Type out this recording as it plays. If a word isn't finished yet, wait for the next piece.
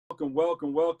welcome,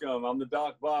 welcome, welcome. I'm the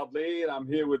Doc Bob Lee, and I'm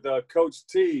here with Coach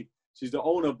Tea. She's the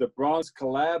owner of the Bronx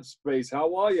Collab Space.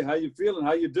 How are you? How you feeling?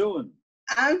 How you doing?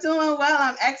 I'm doing well.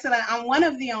 I'm excellent. I'm one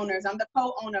of the owners. I'm the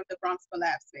co-owner of the Bronx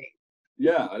Collab Space.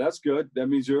 Yeah, that's good. That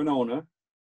means you're an owner.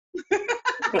 But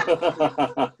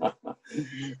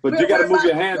you got to move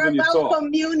your hands when you talk. We're about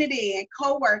community and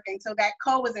co-working, so that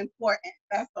co is important.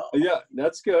 That's all. Yeah,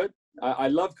 that's good. I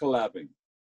love collabing.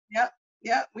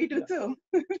 Yep, we do too.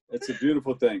 It's a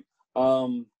beautiful thing.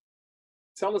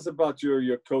 Tell us about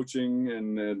your coaching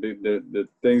and the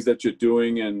things that you're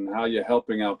doing and how you're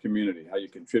helping our community, how you're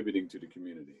contributing to the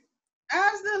community.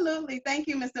 Absolutely. Thank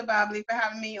you, Mr. Bobley, for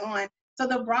having me on. So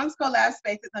the Bronx Collab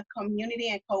Space is a community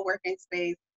and co-working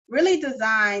space really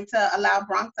designed to allow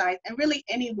Bronxites and really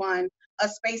anyone a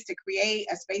space to create,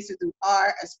 a space to do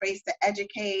art, a space to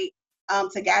educate,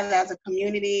 to gather as a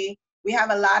community. We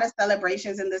have a lot of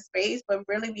celebrations in the space, but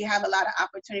really we have a lot of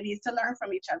opportunities to learn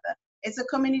from each other. It's a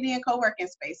community and co-working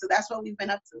space, so that's what we've been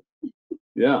up to.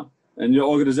 Yeah, and your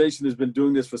organization has been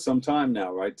doing this for some time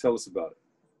now, right? Tell us about it.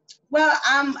 Well,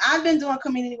 I've been doing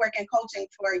community work and coaching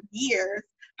for years.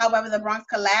 However, the Bronx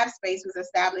Collab Space was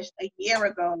established a year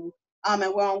ago,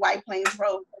 and we're on White Plains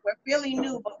Road. So we're fairly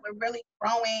new, but we're really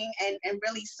growing and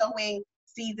really sowing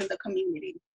seeds in the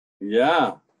community.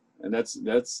 Yeah, and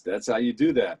that's how you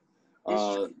do that.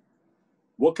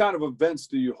 What kind of events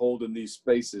do you hold in these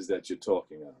spaces that you're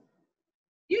talking of?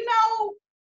 You know,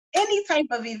 any type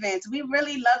of events. We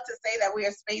really love to say that we're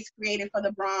a space created for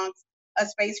the Bronx, a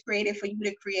space created for you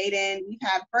to create in. We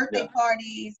have birthday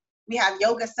parties, we have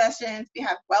yoga sessions, we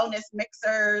have wellness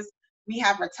mixers, we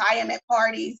have retirement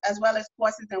parties, as well as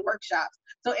courses and workshops.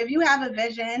 So if you have a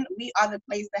vision, we are the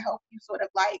place to help you sort of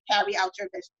like carry out your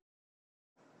vision.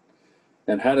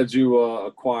 And how did you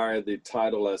acquire the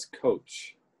title as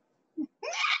coach?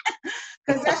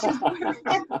 Because that's just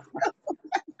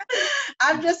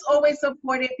I've just always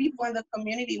supported people in the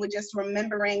community with just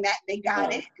remembering that they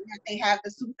got it, and that they have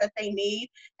the suit that they need,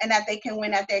 and that they can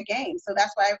win at their game. So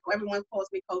that's why everyone calls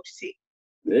me Coach T.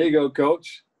 There you go,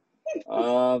 Coach.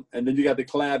 And then you got the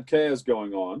Collab Cares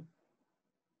going on.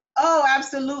 Oh,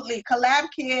 absolutely. Collab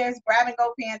Cares Grab and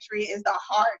Go Pantry is the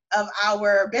heart of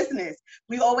our business.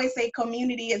 We always say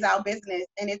community is our business,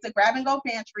 and it's a grab and go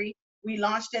pantry. We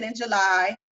launched it in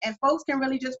July, and folks can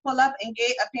really just pull up and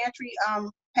get a pantry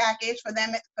package for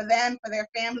their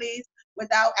families,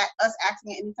 without us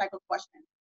asking any type of question.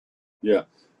 Yeah,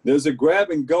 there's a grab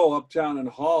and go uptown in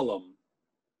Harlem.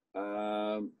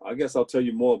 I guess I'll tell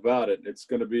you more about it. It's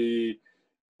going to be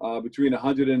between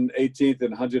 118th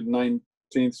and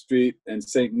 119th Street and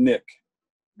St. Nick.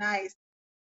 Nice.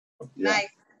 Yeah. Nice.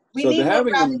 We so need they're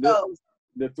having them.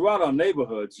 They're throughout our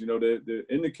neighborhoods. You know, they're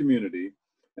in the community,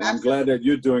 and Absolutely. I'm glad that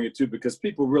you're doing it too, because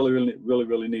people really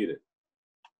need it.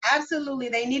 Absolutely.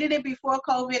 They needed it before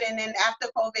COVID, and then after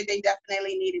COVID, they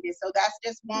definitely needed it. So that's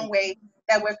just one way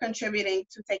that we're contributing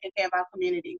to taking care of our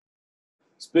community.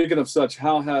 Speaking of such,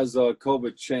 how has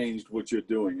COVID changed what you're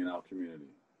doing in our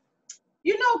community?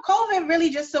 You know, COVID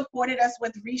really just supported us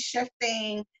with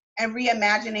reshifting and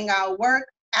reimagining our work.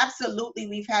 Absolutely,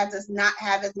 we've had to not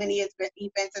have as many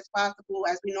events as possible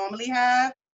as we normally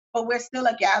have, but we're still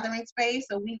a gathering space.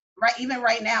 So even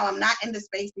right now, I'm not in the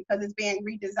space because it's being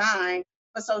redesigned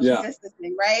for social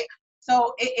distancing, right?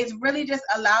 So it's really just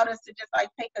allowed us to just like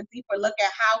take a deeper look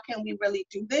at how can we really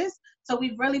do this. So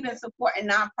we've really been supporting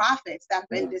nonprofits that have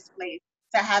been displaced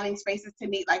to having spaces to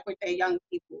meet like with their young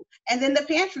people. And then the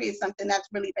pantry is something that's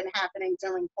really been happening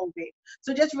during COVID.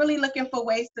 So just really looking for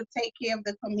ways to take care of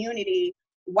the community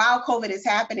while COVID is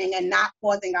happening and not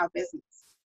pausing our business.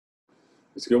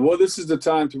 It's good. Well, this is the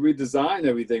time to redesign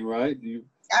everything, right?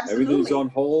 Absolutely. Everything's on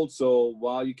hold. So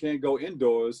while you can't go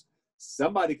indoors,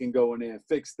 somebody can go in there and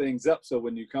fix things up. So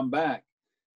when you come back,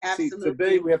 absolutely. See,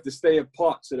 today we have to stay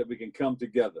apart so that we can come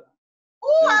together.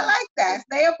 Oh, I like that.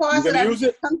 Stay apart so that we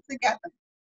can come together.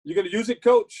 You're going to use it,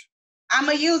 Coach? I'm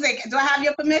going to use it. Do I have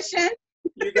your permission?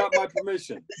 You got my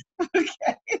permission.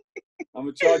 Okay. I'm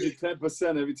going to charge you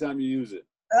 10% every time you use it.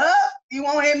 You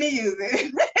won't hear me use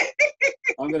it.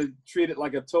 I'm going to treat it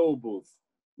like a toll booth.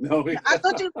 No, I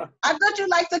thought you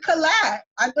liked to collab.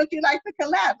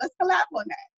 Let's collab on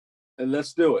that. And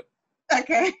let's do it.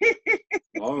 Okay.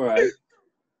 All right.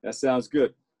 That sounds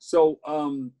good. So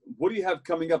what do you have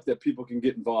coming up that people can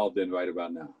get involved in right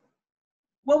about now?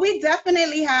 Well, we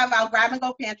definitely have our Grab and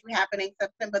Go Pantry happening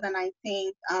September the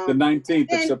 19th. The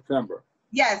 19th of September.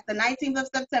 Yes, the 19th of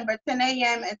September, 10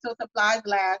 a.m. until supplies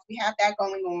last. We have that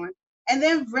going on. And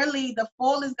then really the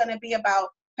fall is going to be about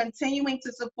continuing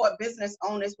to support business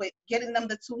owners with getting them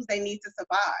the tools they need to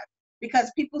survive.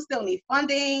 Because people still need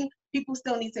funding, people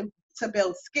still need to to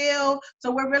build skill.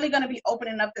 So we're really going to be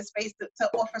opening up the space to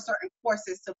offer certain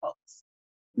courses to folks.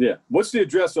 Yeah. What's the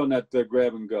address on that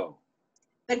grab and go?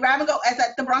 The grab and go is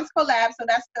at the Bronx Collab, so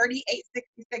that's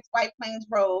 3866 White Plains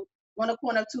Road, on the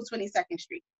corner of 222nd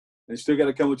Street. And you still got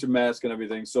to come with your mask and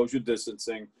everything, social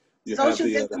distancing. You Social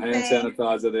have the hand distancing,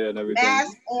 sanitizer there and everything.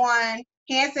 mask on,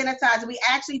 hand sanitizer. We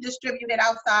actually distribute it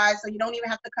outside, so you don't even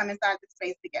have to come inside the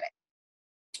space to get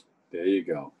it. There you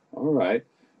go. All right.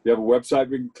 You have a website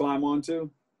we can climb onto?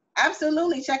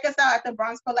 Absolutely. Check us out at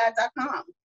thebronxcollab.com.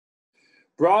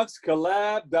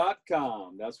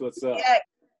 BronxCollab.com. That's what's up. Yeah.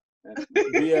 And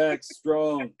BX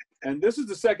strong. And this is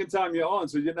the second time you're on,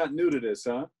 so you're not new to this,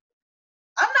 huh?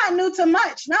 I'm not new to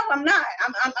much. No, I'm not.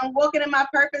 I'm walking in my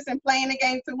purpose and playing the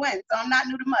game to win. So I'm not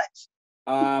new to much.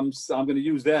 I'm going to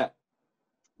use that.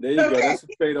 There you go. That's a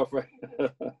trade-off, right?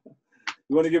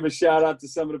 You want to give a shout out to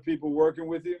some of the people working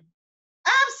with you?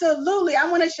 Absolutely. I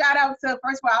want to shout out to,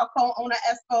 first of all, our co-owner,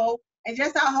 Esco, and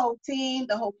just our whole team,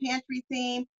 the whole pantry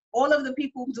team, all of the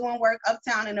people doing work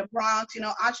uptown in the Bronx, you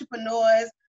know,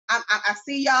 entrepreneurs. I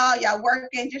see y'all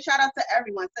working. Just shout out to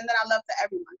everyone. Sending our love to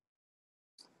everyone.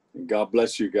 And God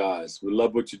bless you guys. We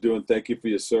love what you're doing. Thank you for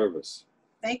your service.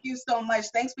 Thank you so much.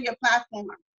 Thanks for your platform.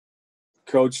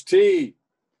 Coach T,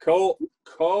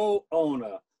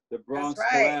 co-owner, the Bronx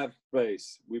Collab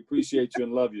Space. We appreciate you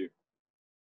and love you.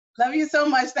 Love you so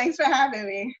much. Thanks for having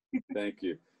me. Thank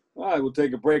you. All right, we'll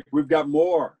take a break. We've got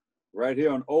more right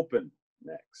here on Open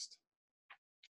next.